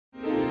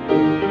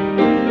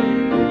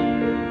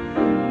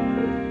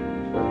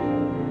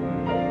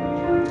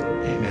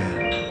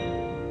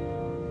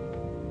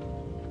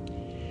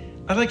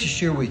like to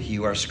share with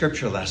you our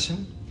scripture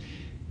lesson.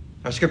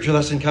 Our scripture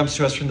lesson comes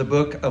to us from the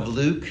book of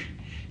Luke,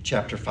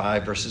 chapter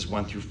 5, verses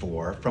 1 through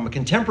 4, from a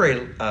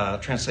contemporary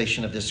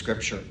translation of this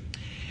scripture.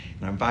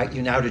 And I invite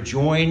you now to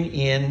join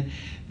in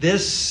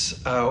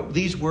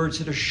these words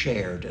that are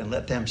shared and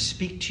let them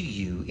speak to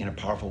you in a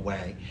powerful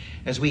way.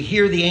 As we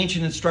hear the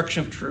ancient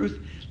instruction of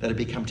truth, let it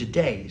become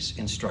today's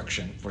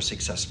instruction for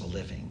successful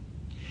living.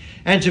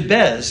 And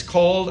Jabez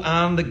called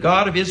on the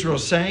God of Israel,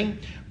 saying,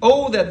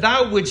 "Oh, that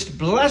thou wouldst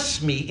bless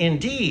me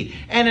indeed,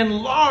 and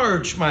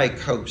enlarge my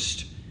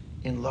coast,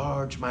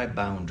 enlarge my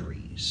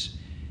boundaries,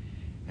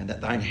 and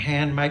that thine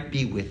hand might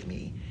be with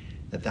me,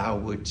 that thou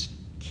wouldst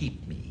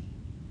keep me."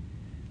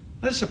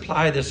 Let us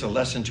apply this a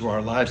lesson to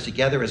our lives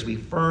together as we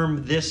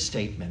affirm this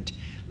statement.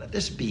 Let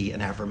this be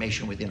an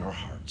affirmation within our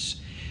hearts.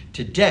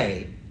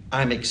 Today,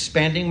 I'm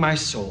expanding my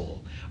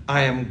soul.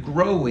 I am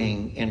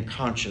growing in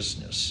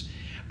consciousness.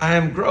 I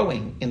am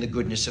growing in the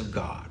goodness of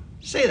God.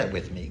 Say that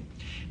with me.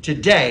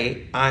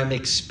 Today, I'm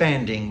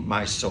expanding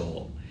my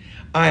soul.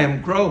 I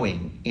am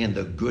growing in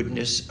the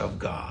goodness of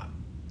God.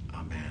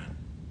 Amen.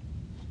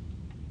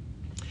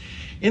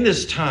 In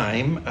this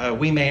time,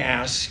 we may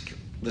ask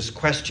this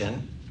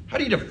question: how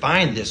do you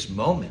define this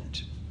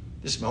moment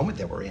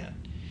that we're in?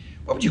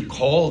 What would you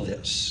call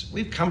this?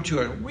 We've come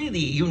to a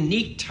really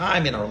unique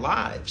time in our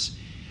lives.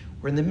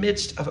 We're in the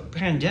midst of a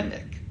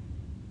pandemic.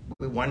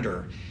 We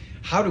wonder,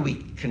 how do we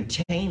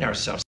contain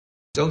ourselves,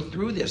 go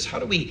through this?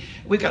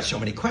 We've got so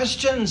many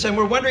questions, and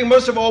we're wondering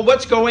most of all,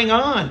 what's going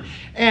on?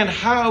 And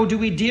how do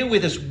we deal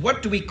with this?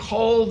 What do we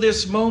call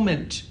this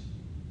moment?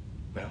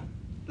 Well,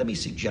 let me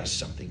suggest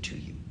something to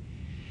you.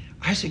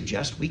 I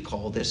suggest we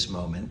call this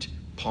moment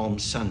Palm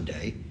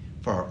Sunday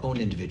for our own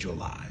individual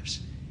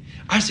lives.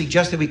 I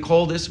suggest that we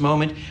call this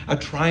moment a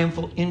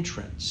triumphal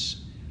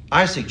entrance.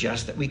 I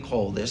suggest that we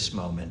call this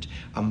moment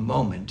a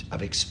moment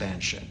of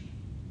expansion.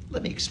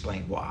 Let me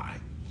explain why.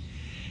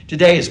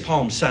 Today is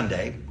Palm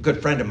Sunday. A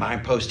good friend of mine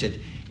posted,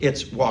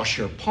 "It's Wash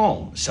Your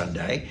Palm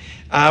Sunday."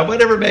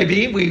 Whatever it may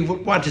be, we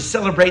want to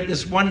celebrate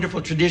this wonderful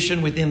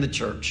tradition within the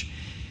church.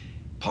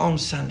 Palm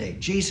Sunday,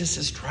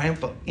 Jesus'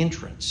 triumphal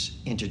entrance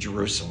into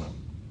Jerusalem.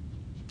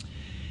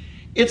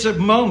 It's a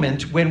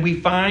moment when we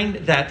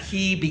find that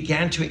he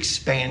began to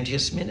expand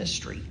his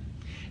ministry.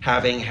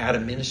 Having had a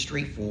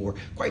ministry for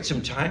quite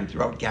some time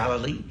throughout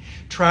Galilee,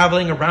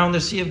 traveling around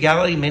the Sea of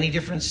Galilee, many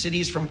different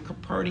cities from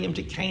Capernaum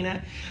to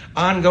Cana,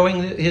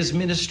 ongoing his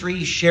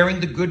ministry, sharing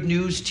the good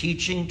news,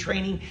 teaching,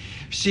 training,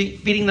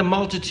 feeding the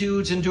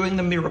multitudes, and doing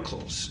the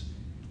miracles.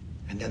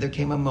 And then there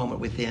came a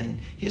moment within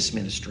his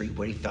ministry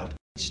where he felt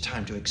it's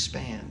time to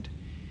expand.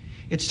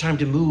 It's time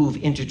to move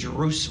into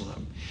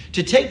Jerusalem,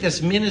 to take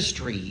this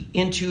ministry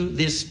into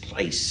this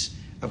place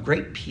of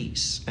great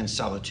peace and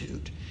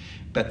solitude,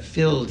 but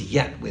filled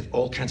yet with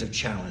all kinds of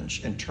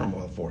challenge and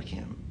turmoil for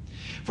him.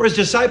 For his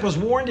disciples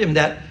warned him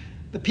that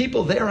the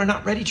people there are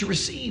not ready to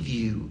receive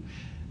you.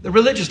 The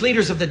religious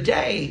leaders of the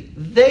day,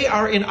 they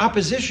are in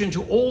opposition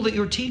to all that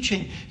you're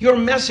teaching. Your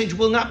message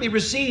will not be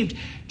received.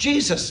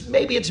 Jesus,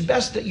 maybe it's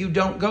best that you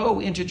don't go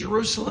into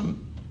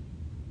Jerusalem.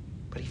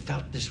 But he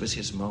felt this was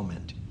his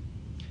moment.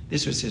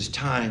 This was his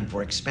time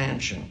for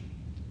expansion.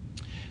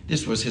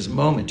 This was his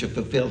moment to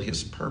fulfill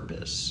his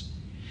purpose.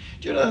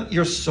 Do you know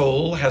your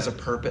soul has a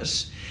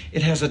purpose?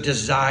 It has a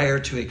desire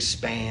to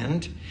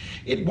expand.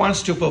 It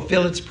wants to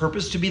fulfill its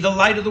purpose, to be the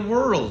light of the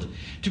world,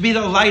 to be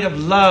the light of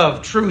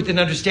love, truth, and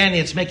understanding.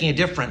 It's making a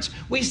difference.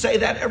 We say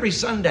that every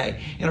Sunday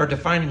in our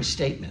defining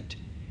statement.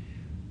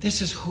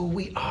 This is who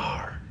we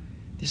are.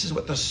 This is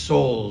what the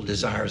soul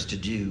desires to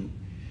do,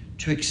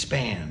 to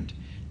expand,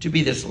 to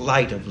be this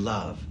light of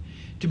love,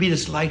 to be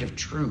this light of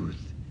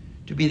truth,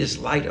 to be this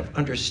light of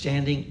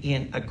understanding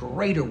in a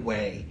greater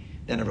way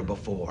than ever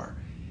before,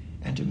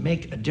 and to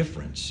make a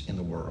difference in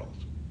the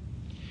world.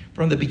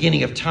 From the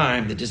beginning of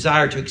time, the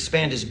desire to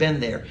expand has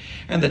been there,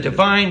 and the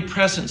divine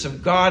presence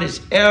of God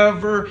is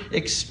ever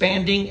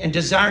expanding and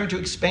desiring to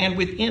expand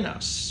within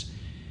us.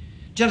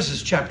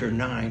 Genesis chapter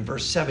 9,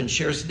 verse 7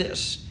 shares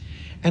this: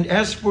 "And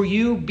as for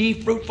you, be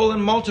fruitful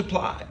and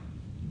multiply."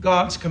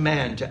 God's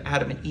command to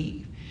Adam and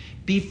Eve.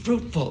 Be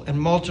fruitful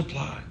and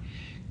multiply.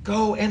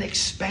 Go and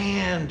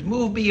expand.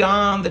 Move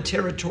beyond the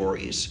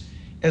territories,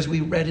 as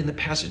we read in the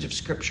passage of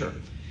Scripture.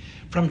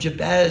 From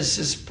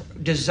Jabez's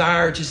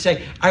desire to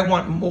say, "I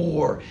want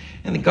more,"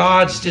 and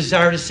God's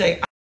desire to say,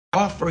 "I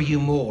offer you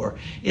more."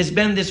 It's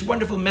been this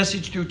wonderful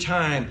message through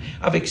time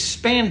of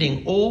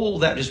expanding all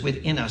that is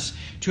within us,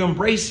 to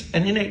embrace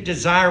an innate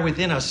desire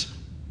within us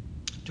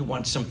to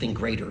want something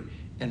greater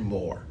and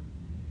more.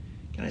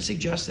 Can I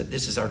suggest that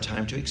this is our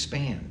time to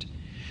expand,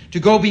 to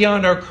go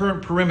beyond our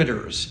current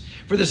perimeters,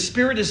 for the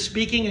Spirit is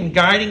speaking and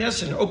guiding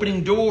us and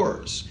opening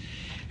doors.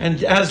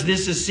 And as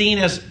this is seen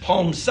as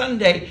Palm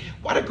Sunday,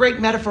 what a great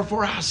metaphor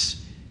for us,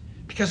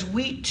 because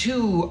we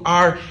too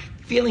are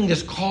feeling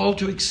this call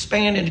to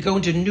expand and to go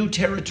into new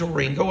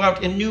territory and go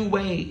out in new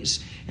ways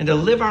and to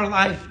live our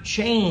life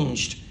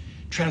changed,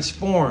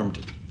 transformed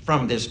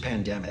from this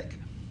pandemic.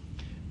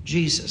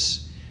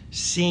 Jesus,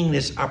 seeing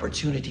this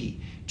opportunity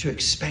to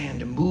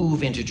expand and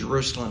move into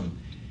Jerusalem,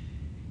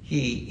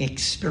 he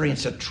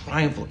experienced a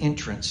triumphal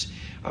entrance.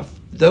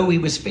 Though he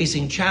was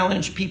facing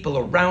challenge, people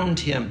around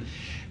him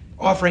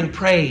offering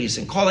praise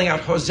and calling out,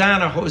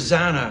 Hosanna,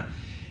 Hosanna,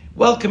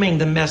 welcoming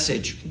the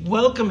message,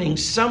 welcoming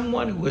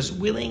someone who was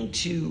willing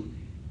to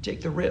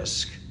take the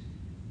risk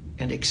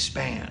and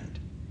expand,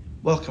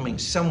 welcoming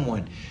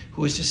someone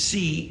who was to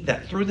see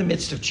that through the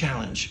midst of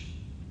challenge,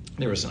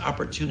 there was an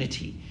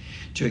opportunity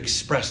to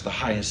express the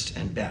highest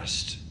and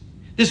best.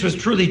 This was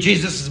truly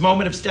Jesus'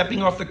 moment of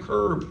stepping off the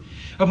curb,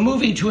 of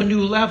moving to a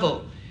new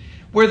level.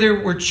 Where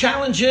there were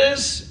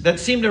challenges that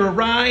seemed to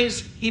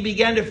arise, he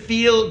began to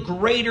feel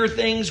greater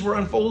things were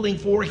unfolding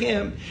for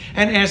him.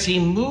 And as he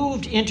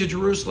moved into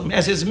Jerusalem,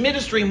 as his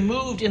ministry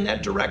moved in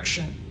that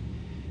direction,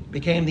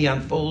 became the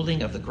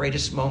unfolding of the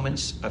greatest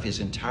moments of his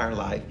entire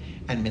life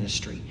and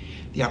ministry.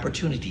 The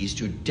opportunities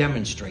to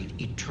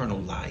demonstrate eternal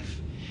life,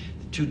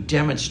 to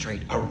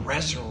demonstrate a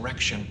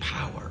resurrection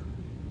power.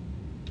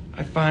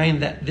 I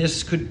find that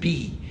this could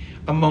be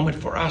a moment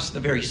for us, the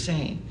very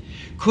same.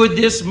 Could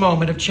this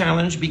moment of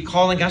challenge be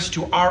calling us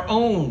to our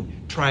own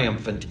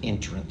triumphant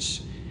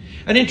entrance?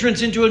 An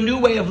entrance into a new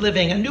way of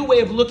living, a new way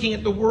of looking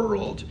at the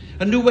world,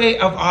 a new way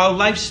of our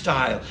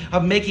lifestyle,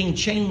 of making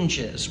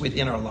changes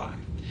within our life.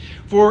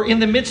 For in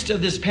the midst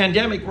of this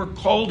pandemic, we're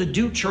called to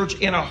do church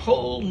in a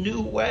whole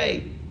new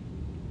way.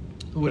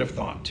 Who would have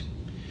thought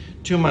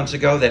 2 months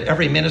ago that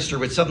every minister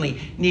would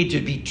suddenly need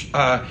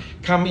to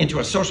come into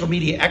a social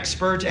media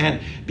expert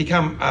and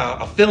become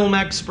a film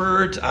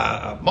expert,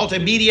 a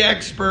multimedia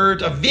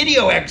expert, a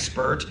video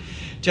expert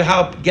to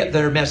help get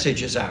their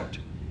messages out?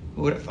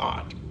 Who would have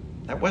thought?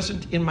 That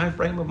wasn't in my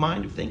frame of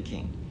mind of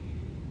thinking.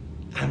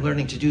 I'm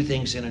learning to do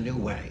things in a new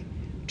way,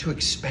 to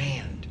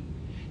expand.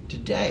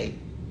 Today,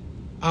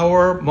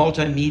 our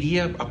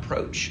multimedia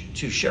approach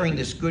to sharing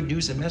this good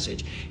news and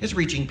message is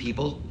reaching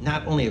people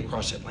not only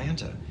across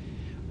Atlanta,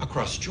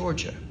 across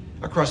Georgia,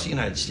 across the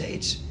United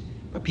States,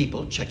 but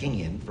people checking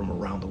in from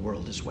around the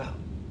world as well.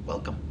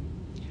 Welcome.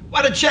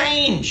 What a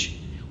change!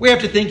 We have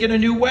to think in a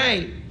new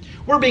way.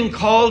 We're being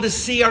called to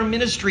see our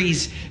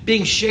ministries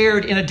being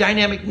shared in a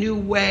dynamic new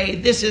way.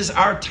 This is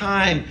our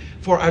time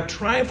for a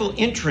triumphal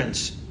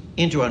entrance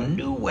into a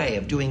new way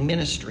of doing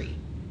ministry.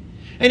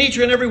 And each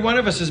and every one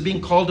of us is being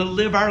called to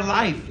live our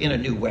life in a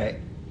new way.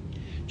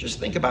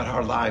 Just think about how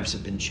our lives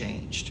have been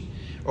changed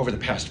over the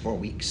past 4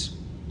 weeks.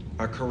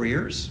 Our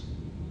careers,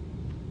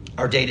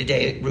 our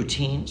day-to-day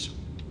routines,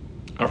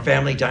 our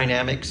family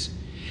dynamics,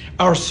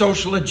 our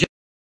social agenda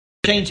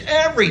changed.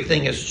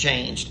 Everything has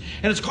changed.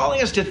 And it's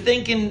calling us to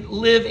think and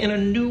live in a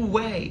new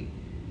way.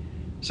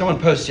 Someone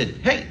posted,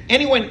 hey,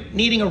 anyone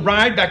needing a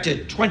ride back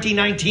to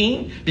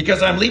 2019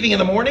 because I'm leaving in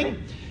the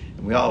morning?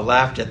 And we all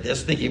laughed at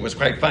this, thinking it was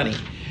quite funny.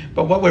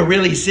 But what we're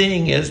really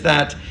seeing is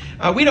that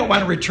we don't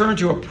want to return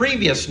to a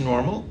previous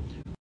normal.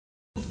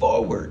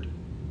 Forward,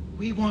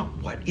 we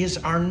want what is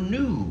our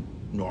new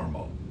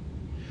normal.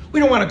 We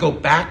don't want to go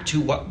back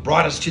to what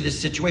brought us to this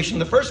situation in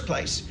the first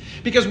place.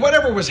 Because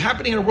whatever was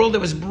happening in a world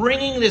that was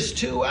bringing this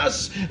to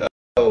us,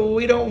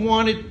 we don't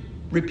want it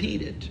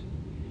repeated.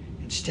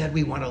 Instead,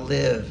 we want to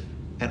live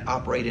and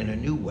operate in a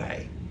new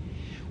way.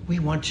 We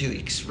want to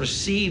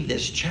receive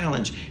this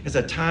challenge as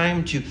a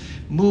time to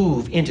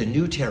move into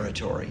new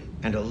territory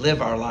and to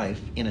live our life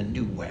in a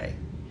new way.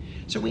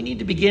 So we need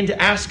to begin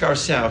to ask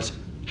ourselves,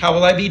 how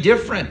will I be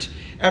different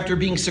after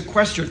being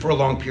sequestered for a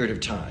long period of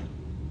time?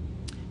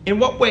 In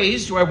what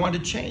ways do I want to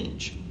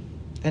change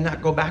and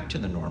not go back to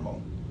the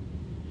normal?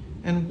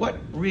 And what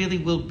really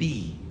will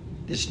be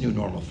this new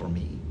normal for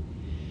me?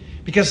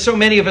 Because so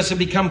many of us have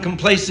become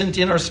complacent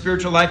in our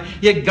spiritual life,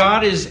 yet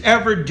God is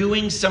ever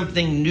doing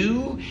something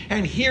new,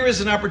 and here is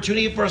an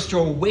opportunity for us to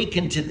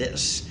awaken to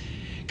this.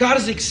 God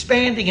is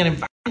expanding and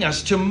inviting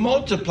us to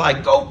multiply.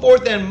 Go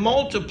forth and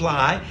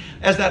multiply,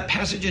 as that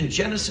passage in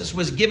Genesis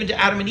was given to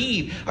Adam and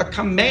Eve, a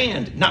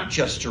command not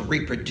just to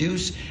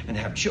reproduce and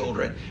have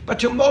children, but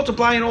to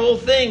multiply in all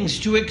things,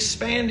 to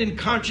expand in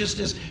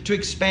consciousness, to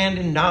expand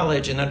in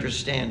knowledge and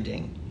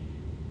understanding.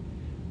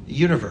 The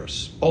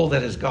universe, all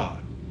that is God,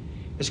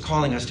 is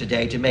calling us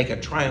today to make a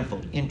triumphal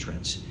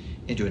entrance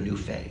into a new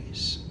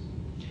phase.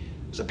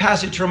 There's a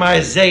passage from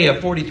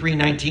Isaiah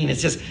 43:19. It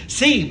says,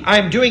 see, I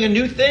am doing a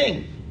new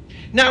thing.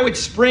 Now it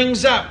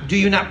springs up. Do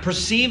you not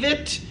perceive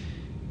it?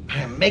 I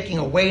am making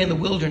a way in the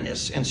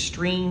wilderness and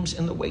streams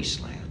in the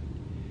wasteland.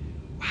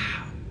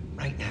 Wow,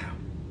 right now,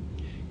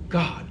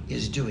 God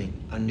is doing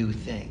a new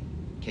thing.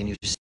 Can you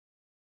see?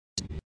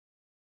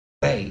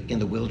 A way in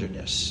the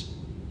wilderness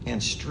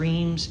and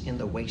streams in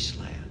the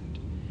wasteland.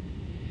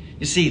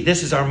 You see,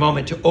 this is our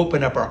moment to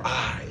open up our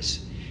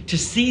eyes, to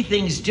see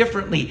things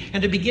differently,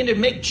 and to begin to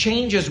make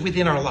changes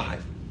within our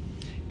life.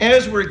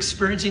 As we're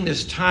experiencing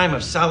this time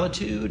of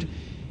solitude,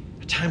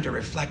 a time to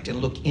reflect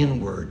and look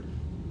inward,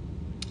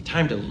 a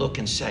time to look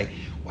and say,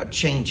 what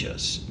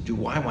changes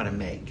do I want to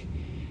make?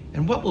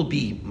 And what will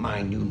be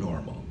my new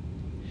normal?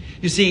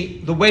 You see,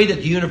 the way that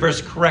the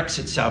universe corrects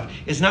itself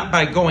is not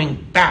by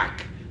going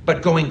back,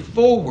 but going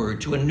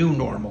forward to a new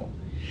normal.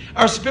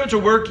 Our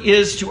spiritual work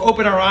is to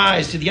open our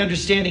eyes to the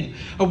understanding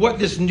of what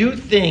this new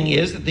thing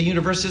is that the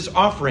universe is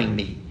offering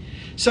me.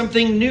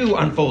 something new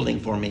unfolding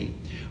for me.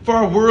 For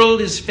our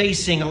world is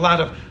facing a lot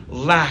of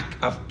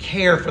lack of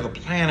care for the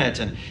planet,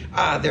 and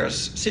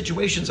there's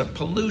situations of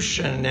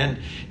pollution and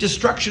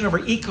destruction of our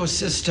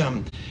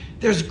ecosystem.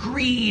 There's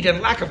greed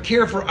and lack of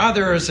care for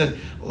others, and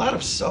a lot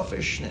of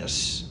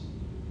selfishness,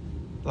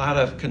 a lot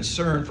of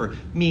concern for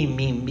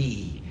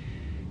me,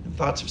 and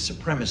thoughts of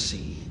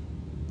supremacy,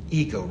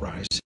 ego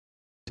rising.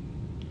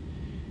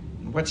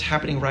 And what's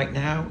happening right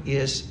now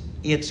is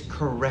it's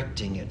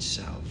correcting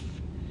itself.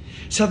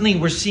 Suddenly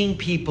we're seeing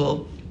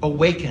people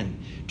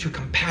awaken to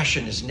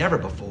compassion as never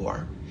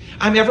before.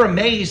 I'm ever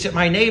amazed at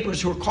my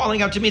neighbors who are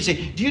calling out to me and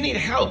saying, do you need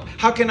help?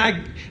 How can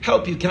I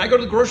help you? Can I go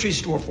to the grocery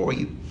store for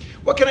you?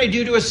 What can I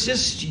do to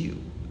assist you?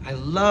 I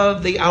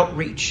love the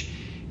outreach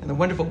and the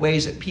wonderful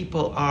ways that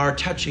people are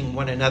touching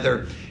one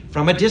another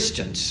from a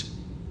distance.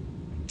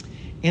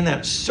 In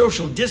that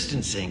social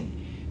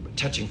distancing, but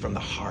touching from the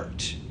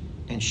heart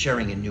and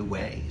sharing in new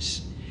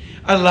ways.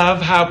 I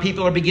love how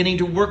people are beginning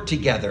to work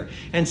together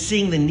and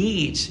seeing the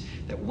needs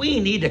that we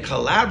need to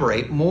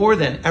collaborate more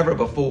than ever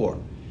before.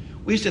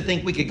 We used to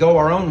think we could go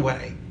our own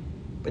way,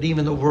 but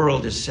even the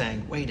world is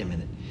saying, wait a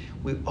minute,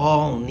 we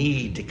all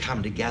need to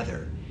come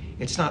together.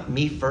 It's not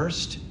me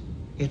first,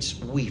 it's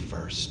we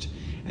first,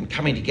 and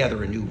coming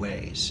together in new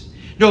ways.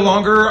 No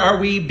longer are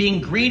we being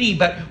greedy,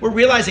 but we're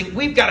realizing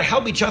we've got to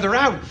help each other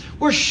out.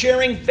 We're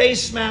sharing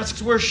face masks.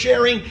 We're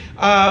sharing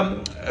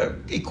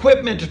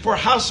equipment for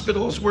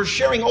hospitals. We're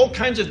sharing all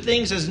kinds of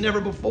things as never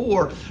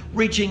before,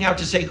 reaching out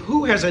to say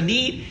who has a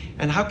need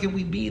and how can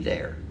we be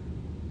there.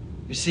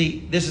 You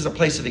see, this is a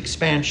place of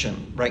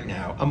expansion right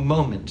now, a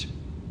moment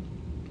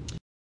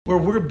where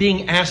we're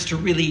being asked to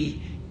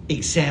really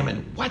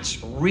examine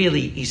what's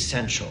really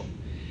essential.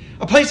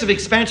 A place of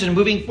expansion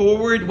moving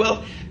forward,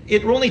 well,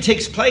 it only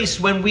takes place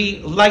when we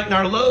lighten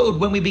our load,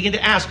 when we begin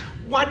to ask,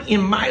 what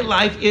in my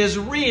life is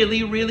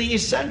really, really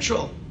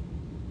essential?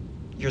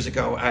 Years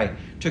ago, I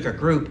took a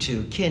group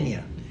to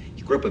Kenya,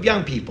 a group of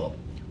young people.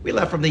 We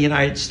left from the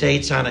United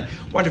States on a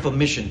wonderful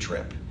mission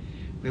trip.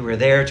 We were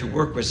there to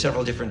work with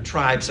several different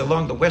tribes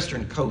along the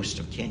western coast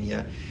of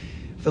Kenya,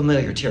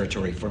 familiar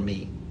territory for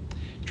me.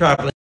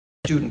 Traveling with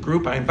a student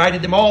group, I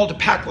invited them all to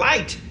pack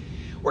light.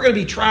 We're going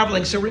to be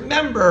traveling, so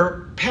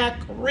remember,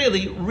 pack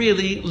really,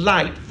 really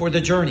light for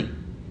the journey.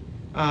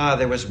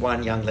 There was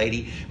one young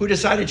lady who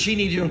decided she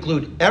needed to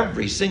include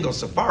every single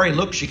safari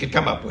look she could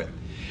come up with.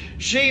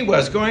 She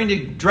was going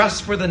to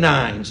dress for the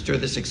nines through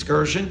this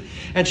excursion,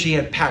 and she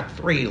had packed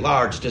 3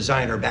 large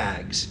designer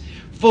bags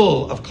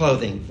full of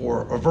clothing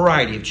for a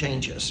variety of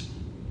changes.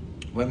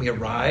 When we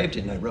arrived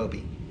in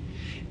Nairobi,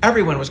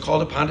 everyone was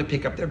called upon to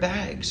pick up their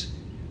bags.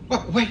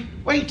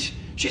 Wait.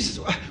 She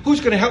says, who's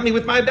going to help me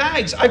with my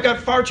bags? I've got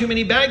far too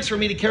many bags for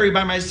me to carry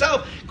by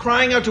myself,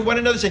 crying out to one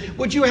another, saying,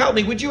 would you help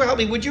me? Would you help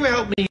me? Would you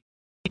help me?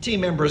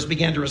 Team members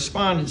began to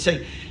respond and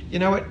say, you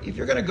know what? If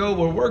you're going to go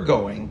where we're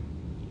going,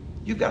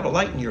 you've got to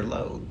lighten your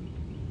load.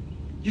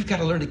 You've got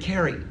to learn to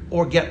carry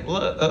or get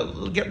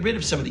rid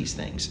of some of these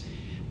things.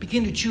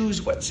 Begin to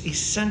choose what's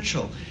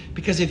essential,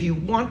 because if you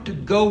want to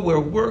go where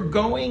we're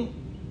going,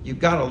 you've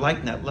got to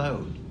lighten that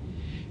load.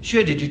 She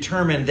had to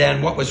determine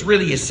then what was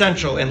really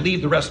essential and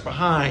leave the rest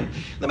behind.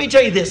 Let me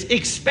tell you this,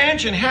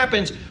 expansion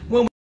happens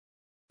when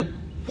we know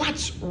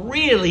what's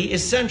really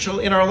essential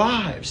in our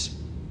lives.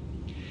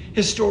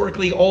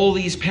 Historically, all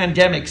these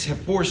pandemics have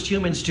forced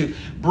humans to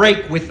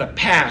break with the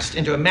past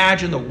and to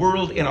imagine the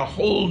world in a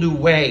whole new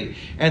way.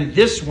 And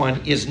this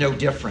one is no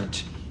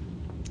different.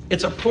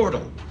 It's a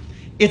portal.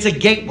 It's a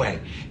gateway.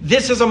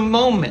 This is a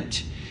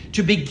moment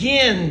to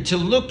begin to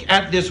look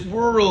at this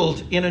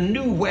world in a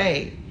new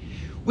way.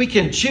 We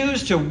can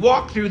choose to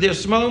walk through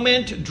this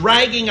moment,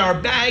 dragging our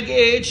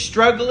baggage,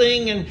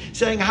 struggling and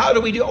saying, how do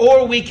we do?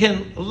 Or we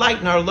can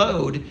lighten our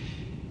load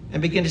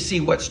and begin to see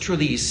what's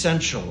truly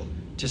essential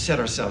to set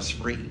ourselves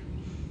free.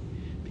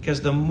 Because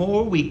the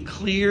more we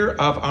clear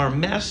of our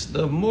mess,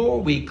 the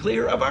more we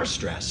clear of our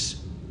stress.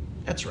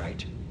 That's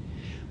right.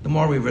 The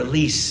more we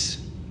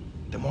release,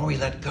 the more we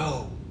let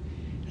go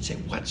and say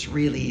what's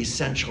really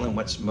essential and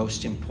what's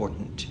most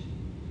important.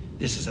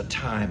 This is a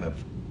time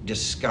of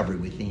discovery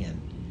within.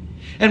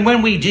 And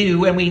when we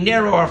do, and we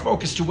narrow our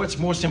focus to what's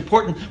most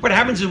important, what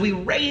happens is we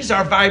raise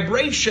our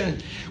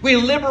vibration. We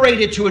liberate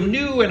it to a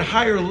new and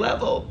higher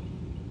level.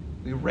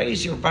 We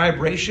raise your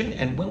vibration,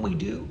 and when we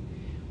do,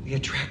 we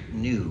attract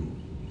new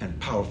and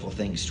powerful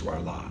things to our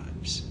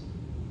lives.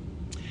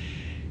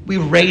 We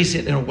raise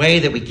it in a way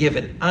that we give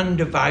an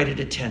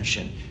undivided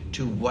attention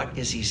to what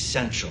is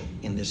essential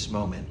in this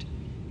moment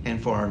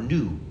and for our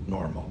new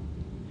normal.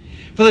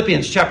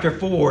 Philippians chapter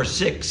 4,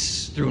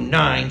 6 through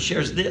 9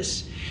 shares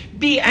this.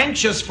 Be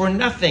anxious for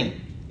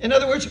nothing. In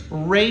other words,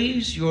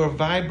 raise your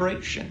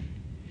vibration.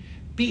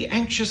 Be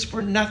anxious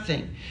for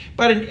nothing,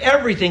 but in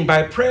everything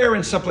by prayer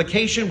and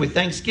supplication with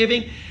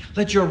thanksgiving,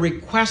 let your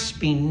requests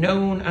be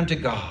known unto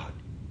God.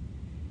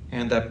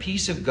 And the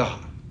peace of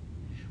God,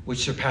 which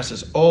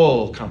surpasses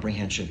all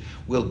comprehension,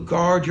 will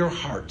guard your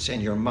hearts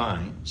and your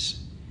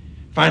minds.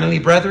 Finally,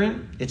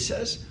 brethren, it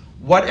says,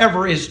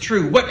 whatever is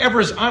true, whatever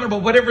is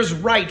honorable, whatever is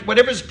right,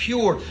 whatever is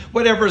pure,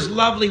 whatever is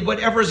lovely,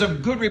 whatever is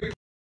of good report,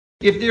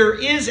 if there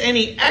is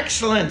any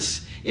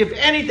excellence, if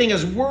anything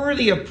is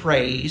worthy of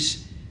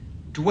praise,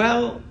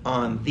 dwell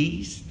on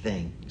these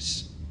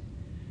things.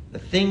 The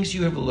things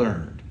you have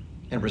learned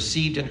and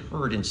received and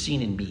heard and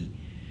seen in me.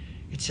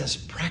 It says,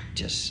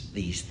 practice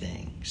these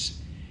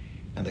things,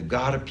 and the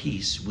God of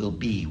peace will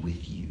be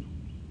with you.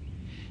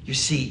 You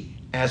see,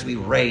 as we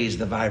raise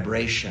the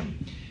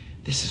vibration,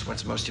 this is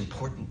what's most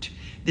important.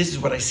 This is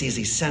what I see as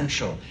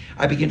essential.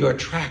 I begin to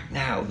attract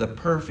now the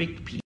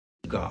perfect peace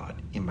of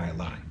God in my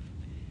life.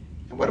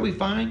 And what do we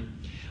find?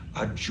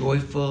 A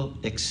joyful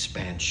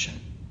expansion.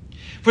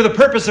 For the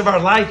purpose of our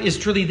life is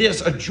truly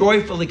this, a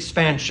joyful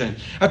expansion,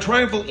 a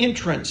triumphal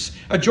entrance,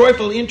 a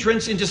joyful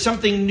entrance into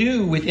something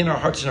new within our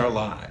hearts and our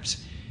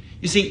lives.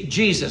 You see,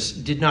 Jesus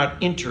did not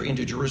enter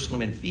into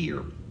Jerusalem in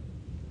fear,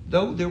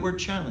 though there were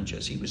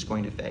challenges he was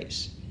going to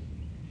face.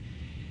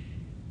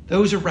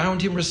 Those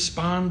around him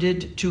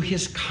responded to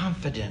his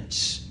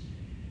confidence.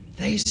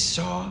 They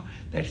saw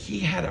that he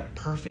had a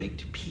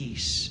perfect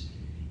peace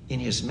in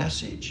his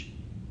message,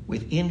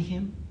 within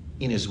him,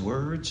 in his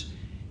words,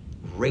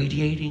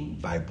 radiating,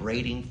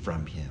 vibrating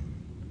from him.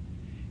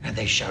 And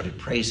they shouted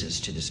praises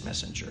to this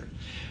messenger.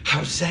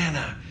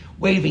 Hosanna,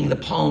 waving the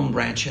palm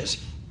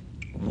branches,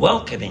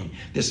 welcoming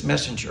this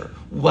messenger,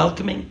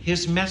 welcoming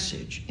his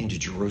message into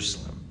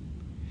Jerusalem.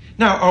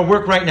 Now, our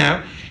work right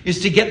now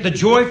is to get the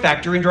joy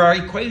factor into our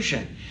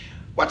equation.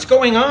 What's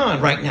going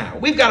on right now?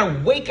 We've got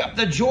to wake up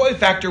the joy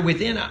factor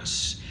within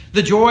us.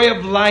 The joy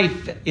of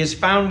life is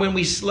found when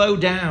we slow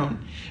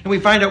down and we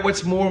find out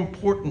what's more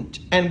important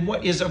and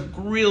what is of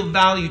real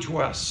value to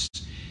us.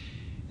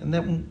 And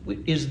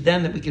that is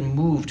then that we can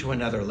move to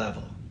another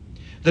level.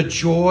 The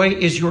joy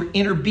is your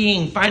inner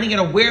being, finding an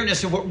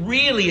awareness of what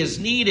really is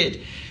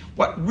needed,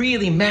 what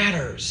really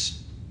matters.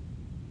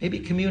 Maybe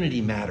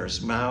community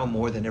matters now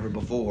more than ever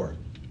before.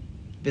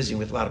 Visiting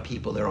with a lot of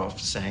people, they're all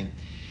saying,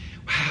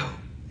 wow,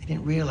 I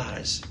didn't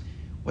realize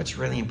what's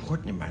really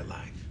important in my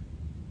life.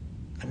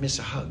 I miss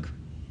a hug.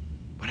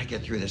 When I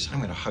get through this, I'm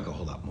going to hug a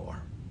whole lot more.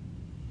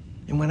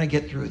 And when I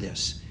get through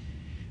this,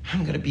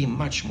 I'm going to be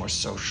much more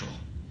social.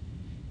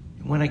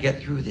 And when I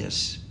get through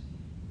this,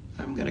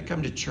 I'm going to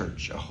come to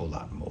church a whole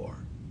lot more.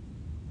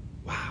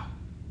 Wow.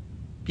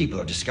 People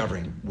are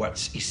discovering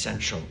what's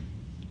essential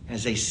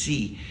as they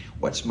see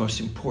what's most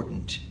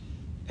important,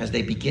 as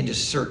they begin to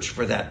search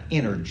for that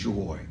inner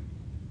joy.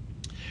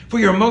 For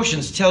your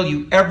emotions tell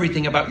you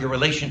everything about your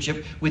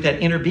relationship with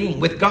that inner being,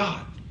 with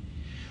God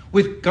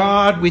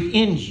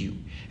within you.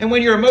 And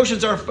when your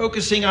emotions are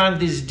focusing on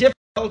these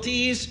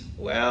difficulties,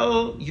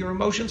 well, your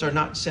emotions are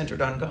not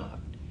centered on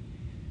God.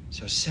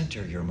 So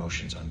center your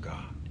emotions on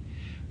God.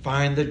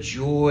 Find the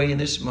joy in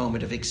this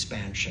moment of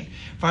expansion.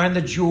 Find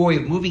the joy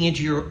of moving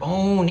into your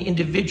own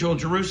individual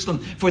Jerusalem.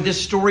 For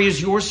this story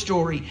is your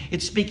story.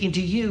 It's speaking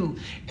to you.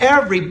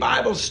 Every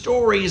Bible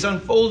story is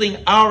unfolding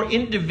our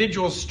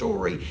individual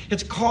story.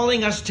 It's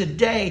calling us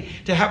today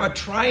to have a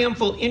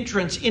triumphal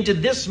entrance into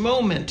this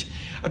moment.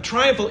 A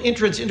triumphal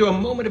entrance into a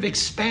moment of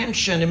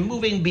expansion and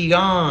moving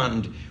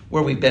beyond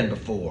where we've been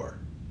before.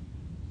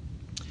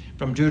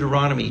 From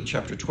Deuteronomy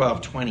chapter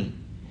 12:20.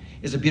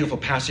 Is a beautiful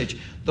passage.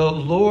 The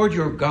Lord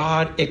your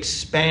God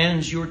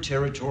expands your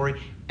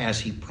territory as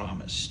he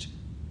promised.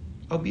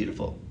 Oh,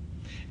 beautiful.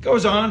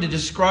 Goes on to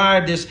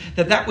describe this,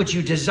 that which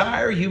you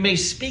desire, you may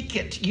speak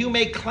it, you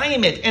may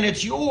claim it, and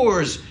it's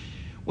yours.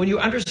 When you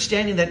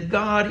understanding that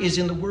God is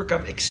in the work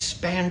of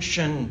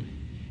expansion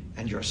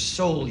and your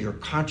soul, your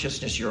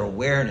consciousness, your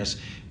awareness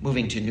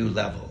moving to new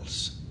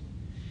levels.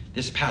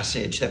 This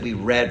passage that we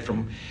read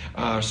from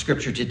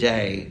scripture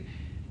today,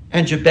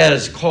 and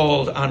Jabez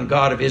called on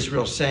God of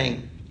Israel,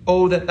 saying,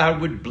 oh, that thou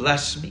would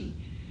bless me,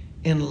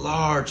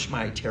 enlarge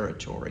my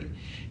territory,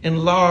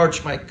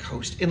 enlarge my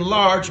coast,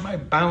 enlarge my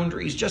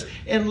boundaries, just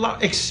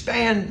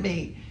expand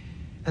me.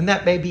 And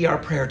that may be our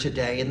prayer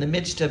today in the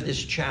midst of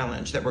this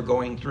challenge that we're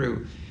going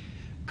through.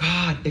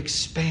 God,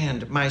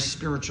 expand my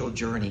spiritual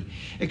journey,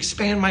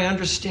 expand my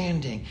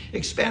understanding,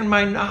 expand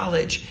my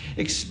knowledge,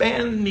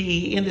 expand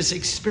me in this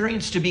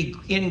experience to be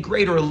in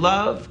greater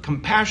love,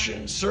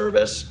 compassion,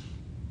 service.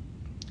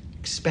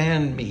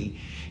 Expand me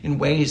in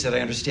ways that I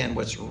understand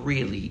what's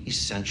really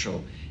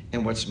essential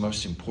and what's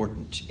most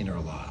important in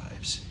our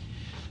lives.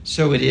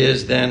 So it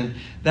is then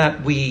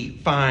that we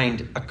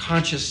find a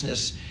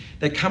consciousness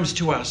that comes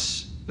to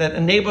us, that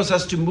enables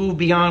us to move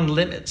beyond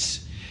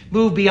limits,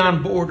 move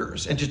beyond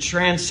borders, and to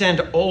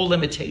transcend all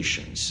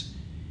limitations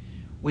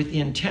with the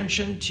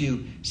intention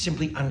to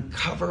simply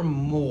uncover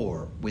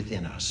more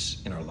within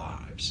us in our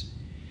lives.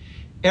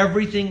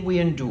 Everything we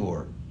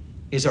endure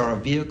is our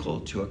vehicle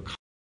to accomplish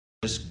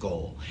this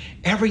goal.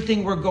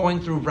 Everything we're going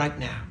through right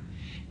now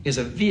is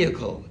a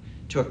vehicle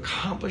to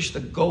accomplish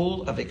the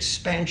goal of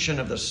expansion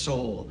of the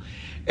soul.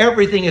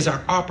 Everything is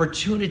our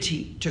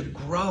opportunity to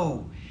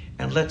grow,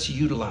 and let's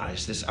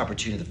utilize this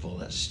opportunity to the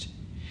fullest.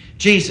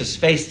 Jesus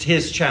faced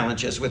his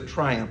challenges with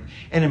triumph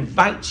and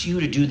invites you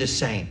to do the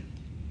same.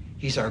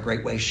 He's our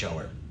great way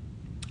shower,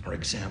 our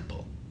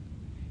example.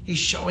 He's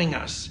showing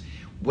us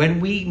when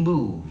we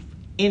move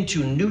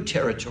into new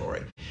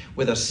territory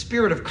with a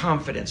spirit of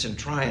confidence and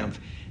triumph,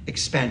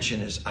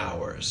 expansion is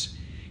ours.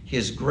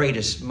 His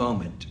greatest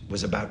moment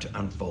was about to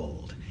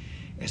unfold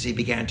as he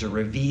began to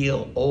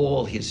reveal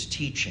all his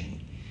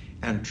teaching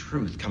and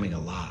truth coming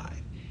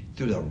alive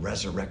through the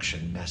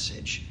resurrection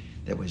message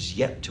that was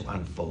yet to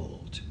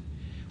unfold.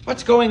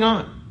 What's going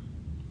on?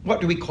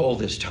 What do we call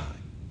this time?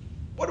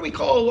 What do we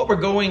call what we're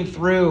going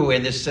through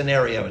in this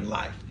scenario in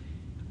life?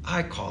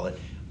 I call it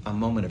a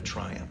moment of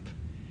triumph.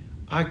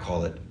 I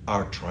call it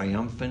our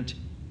triumphant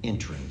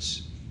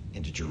entrance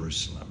into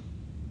Jerusalem.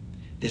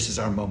 This is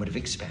our moment of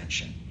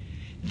expansion.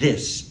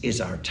 This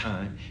is our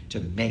time to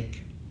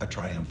make a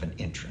triumphant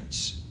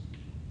entrance.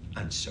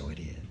 And so it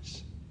is.